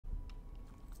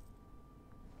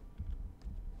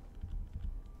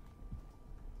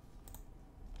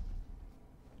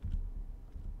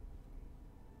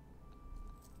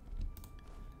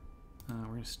We're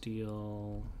going to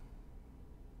steal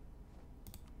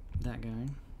that guy.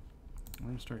 We're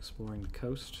going to start exploring the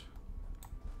coast.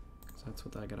 So that's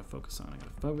what I got to focus on. I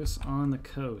got to focus on the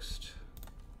coast.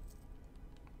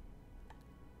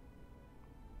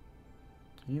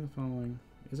 Any of the following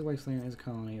is a wasteland, is a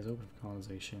colony, is open for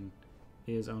colonization,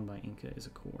 is owned by Inca, is a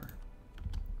core.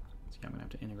 So yeah, I'm going to have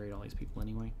to integrate all these people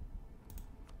anyway.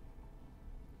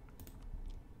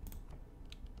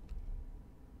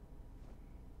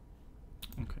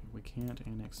 Okay, we can't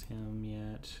annex him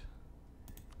yet.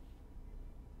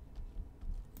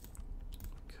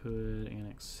 Could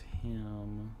annex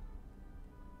him.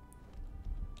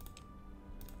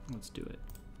 Let's do it.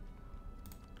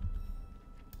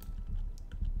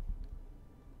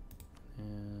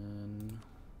 And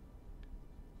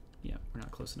yeah, we're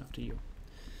not close enough to you.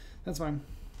 That's fine.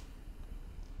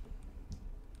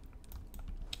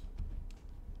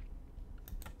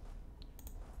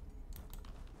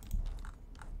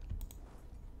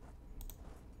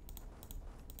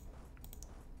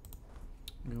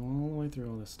 Go all the way through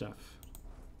all this stuff.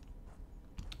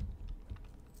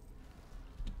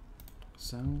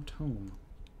 South home.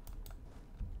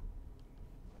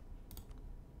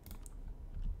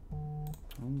 Oh,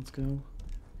 let's go.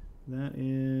 That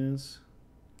is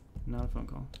not a phone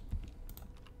call.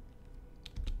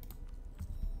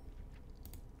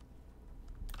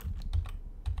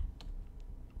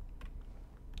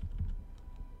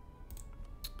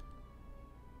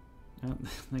 Oh,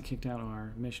 they kicked out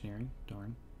our missionary.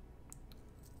 Darn.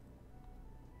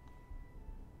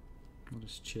 We'll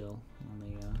just chill on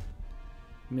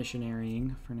the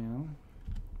missionarying for now.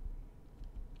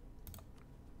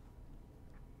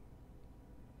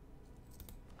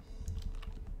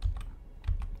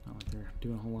 Not like they're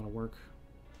doing a whole lot of work.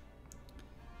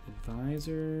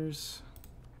 Advisors.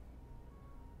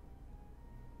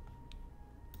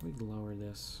 We lower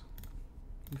this.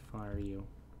 We fire you.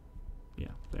 Yeah,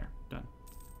 there, done.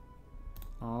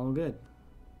 All good.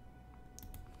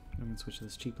 I'm gonna switch to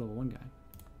this cheap level 1 guy.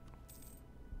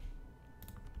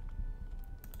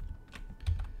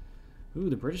 Ooh,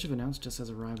 the British have announced us as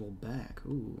a rival back.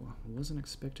 Ooh, wasn't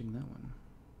expecting that one.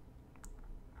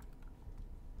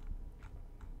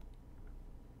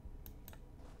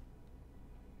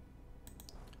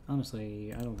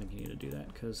 Honestly, I don't think you need to do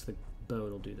that, because the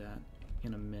boat will do that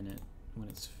in a minute when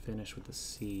it's finished with the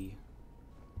sea.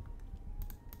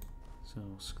 So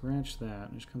scratch that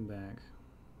and just come back.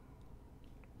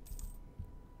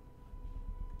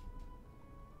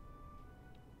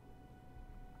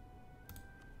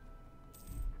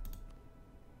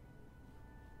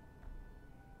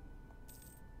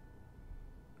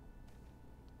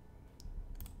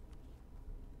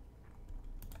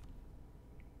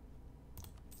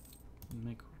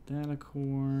 Make that a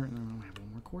core. No, I have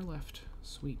one more core left.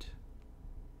 Sweet.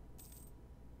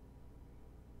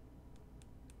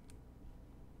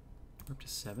 We're up to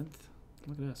 7th.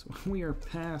 Look at us. We are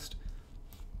past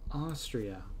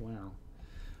Austria. Wow.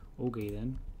 Okay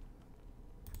then.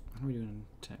 How are we doing in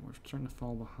tech? We're starting to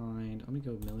fall behind. Let me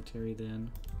go military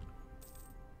then.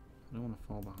 I don't want to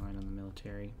fall behind on the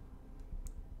military.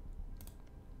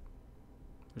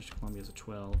 British Columbia's a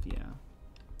 12, yeah.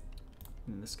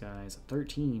 And this guy's a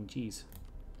 13, jeez.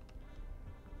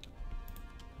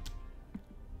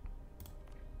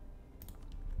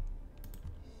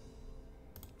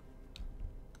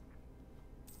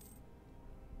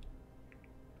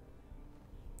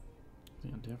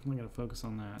 Yeah, definitely got to focus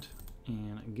on that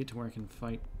and get to where I can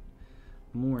fight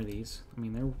more of these. I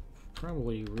mean, they're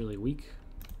probably really weak.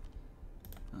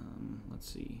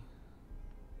 Let's see.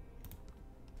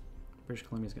 British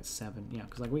Columbia's got 7. Yeah,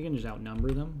 because like we can just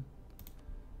outnumber them.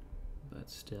 But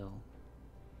still.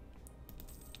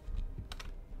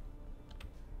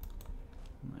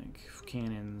 Like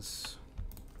cannons.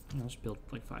 I'll just build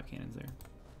like 5 cannons there.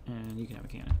 And you can have a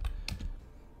cannon.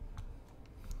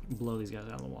 Blow these guys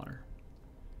out of the water.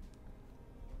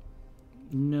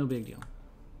 No big deal.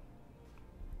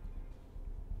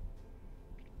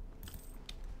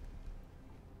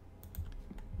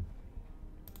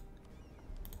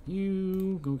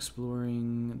 You go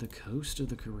exploring the coast of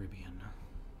the Caribbean.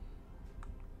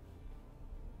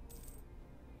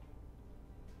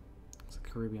 So the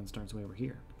Caribbean starts way over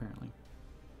here, apparently.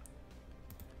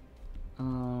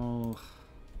 Oh.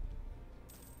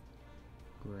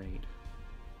 Great.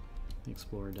 The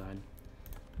explorer died.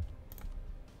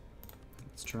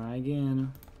 Let's try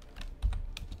again.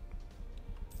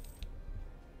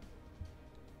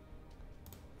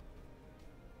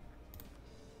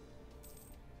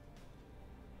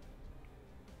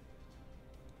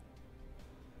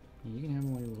 You can have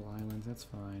all your little islands, that's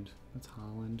fine. That's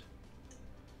Holland.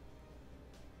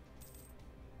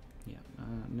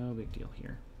 No big deal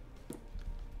here.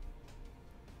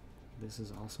 This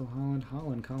is also Holland.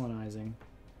 Holland colonizing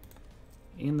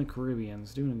in the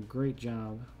Caribbean's doing a great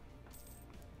job.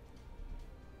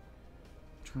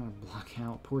 Trying to block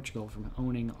out Portugal from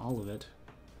owning all of it,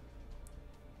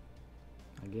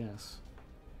 I guess.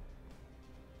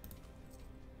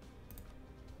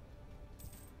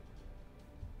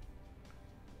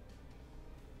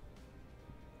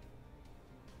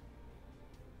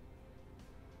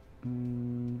 I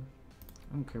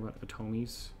don't care about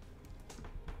Otomi's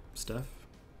stuff.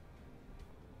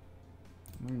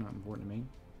 They're not important to me.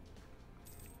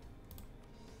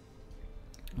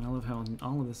 And I love how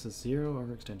all of this is 0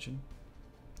 overextension.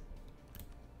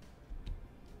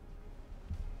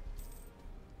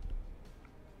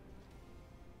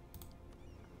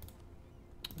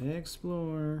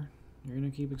 Explore. You're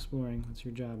gonna keep exploring. That's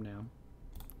your job now.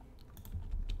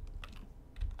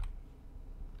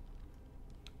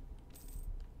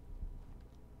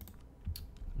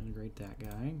 Integrate that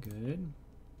guy. Good.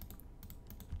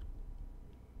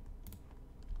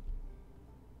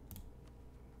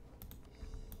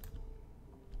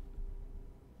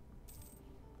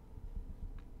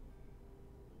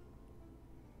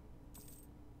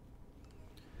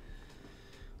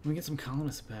 When we get some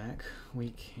colonists back,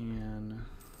 we can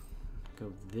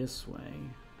go this way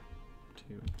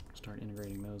to start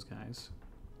integrating those guys.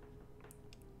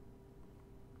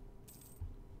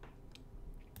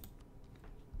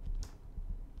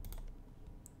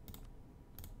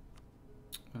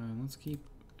 Let's keep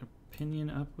opinion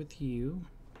up with you.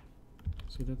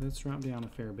 See that that's dropped down a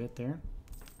fair bit there.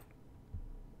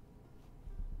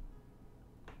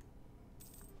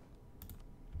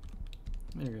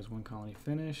 There goes one colony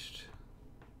finished.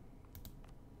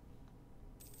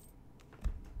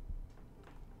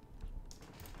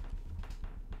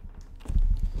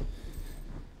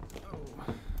 Oh.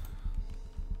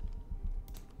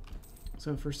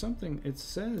 So for something, it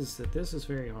says that this is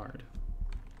very hard.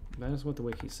 That is what the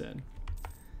wiki said.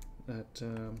 That,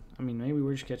 I mean, maybe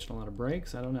we're just catching a lot of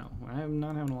breaks. I don't know. I'm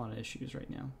not having a lot of issues right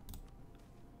now.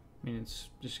 I mean, it's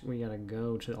just we gotta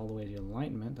go to all the way to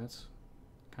Enlightenment. That's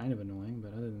kind of annoying,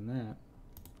 but other than that,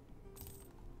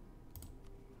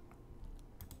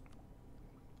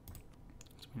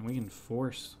 I mean, we can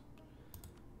force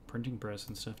printing press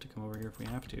and stuff to come over here if we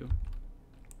have to.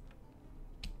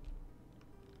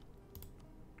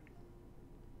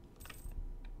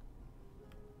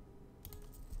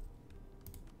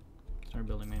 Start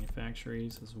building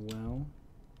manufactories as well.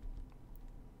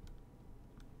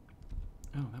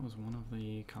 Oh, that was one of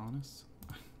the colonists.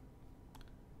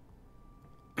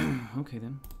 Okay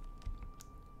then.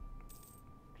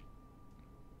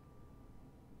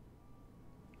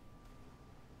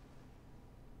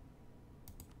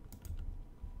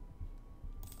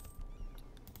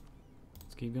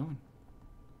 Let's keep going.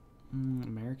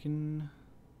 American.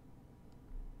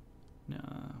 No,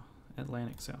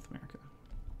 Atlantic South America.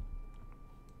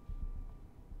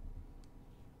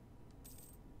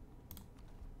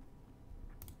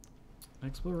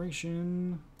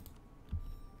 Exploration.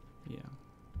 Yeah.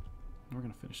 We're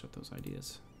going to finish up those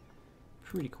ideas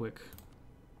pretty quick.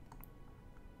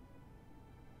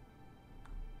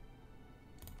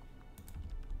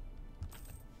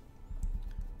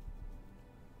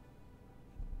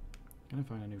 Gonna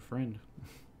find a new friend.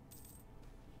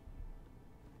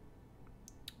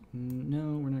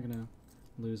 No, we're not going to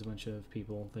lose a bunch of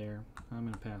people there. I'm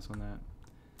going to pass on that.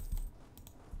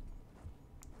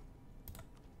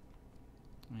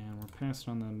 And we're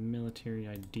passing on the military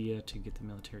idea to get the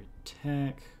military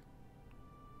tech.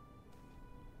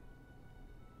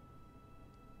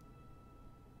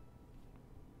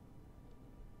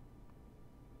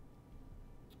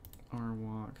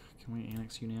 Arwalk, can we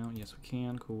annex you now? Yes, we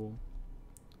can. Cool.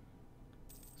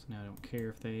 So now I don't care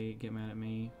if they get mad at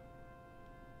me.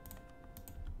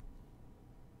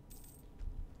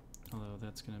 Although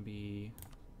that's going to be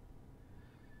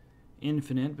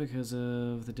infinite because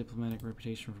of the diplomatic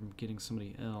reputation from getting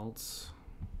somebody else.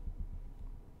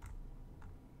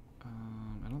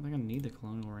 I don't think I need the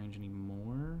colonial range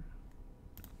anymore.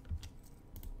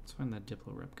 Let's find that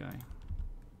diplo rep guy.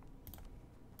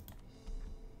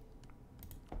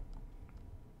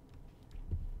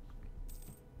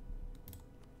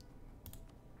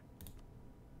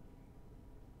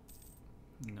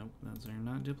 Nope, those are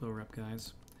not diplo rep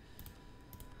guys.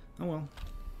 Oh well.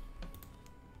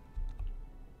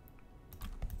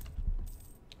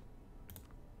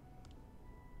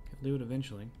 Do it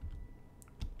eventually.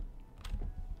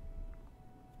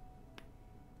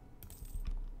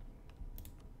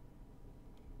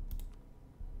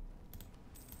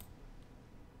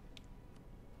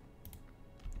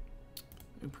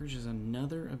 purchase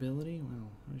another ability? Well,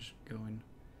 I'm just going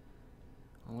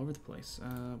all over the place.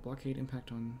 Blockade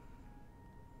impact on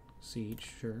siege,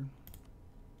 sure.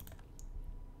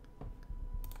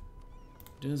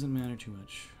 Doesn't matter too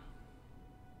much.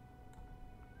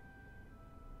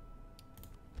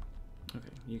 Okay,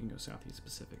 you can go Southeast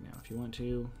Pacific now if you want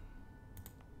to.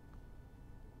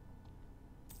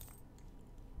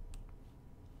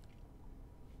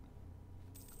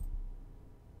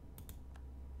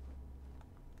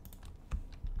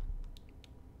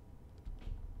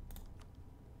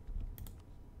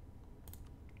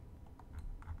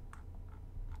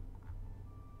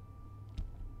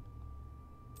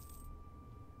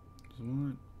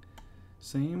 What?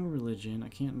 Same religion. I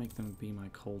can't make them be my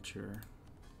culture.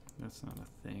 That's not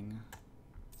a thing.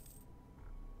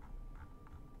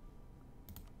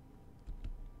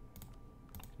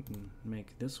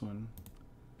 Make this one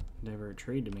divert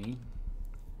trade to me.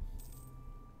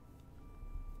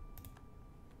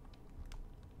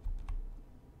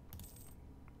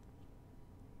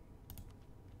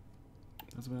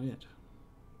 That's about it.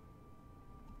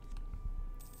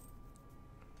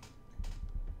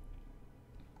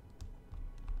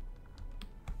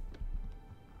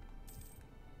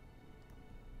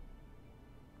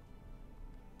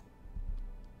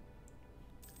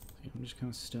 I'm just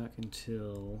kind of stuck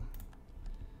until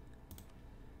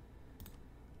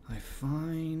I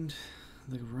find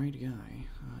the right guy.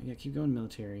 Yeah, keep going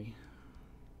military.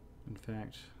 In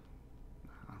fact,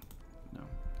 no.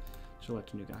 Just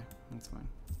elect a new guy. That's fine.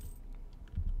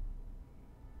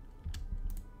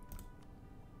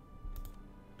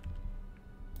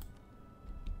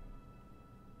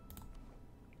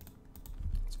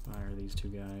 Let's fire these two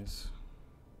guys.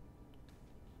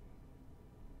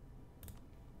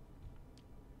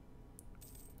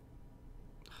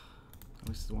 At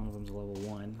least one of them's level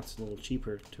 1. It's a little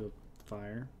cheaper to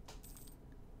fire.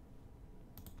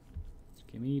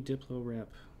 Give me Diplo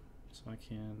rep so I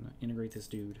can integrate this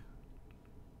dude.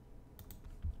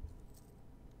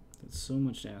 That's so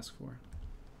much to ask for.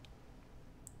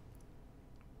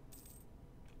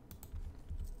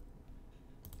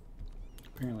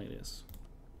 Apparently it is.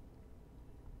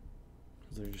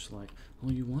 Because they're just like, oh,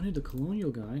 you wanted the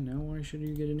colonial guy, now why should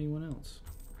you get anyone else?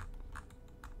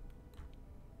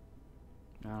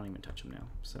 I don't even touch him now,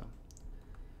 so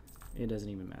it doesn't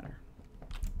even matter.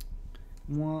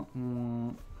 Wah,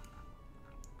 wah.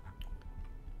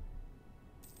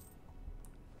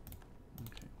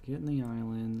 Okay, get in the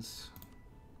islands.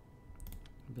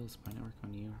 Build spy network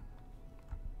on you.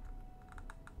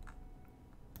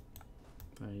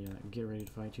 If I get ready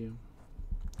to fight you.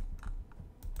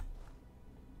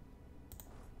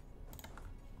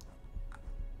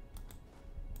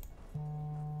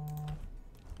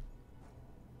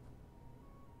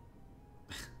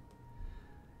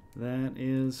 That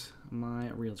is my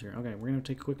realtor. Okay, we're going to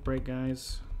take a quick break,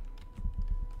 guys.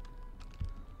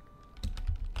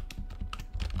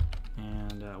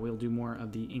 And we'll do more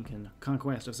of the Incan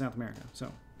conquest of South America.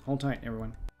 So, hold tight,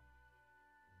 everyone.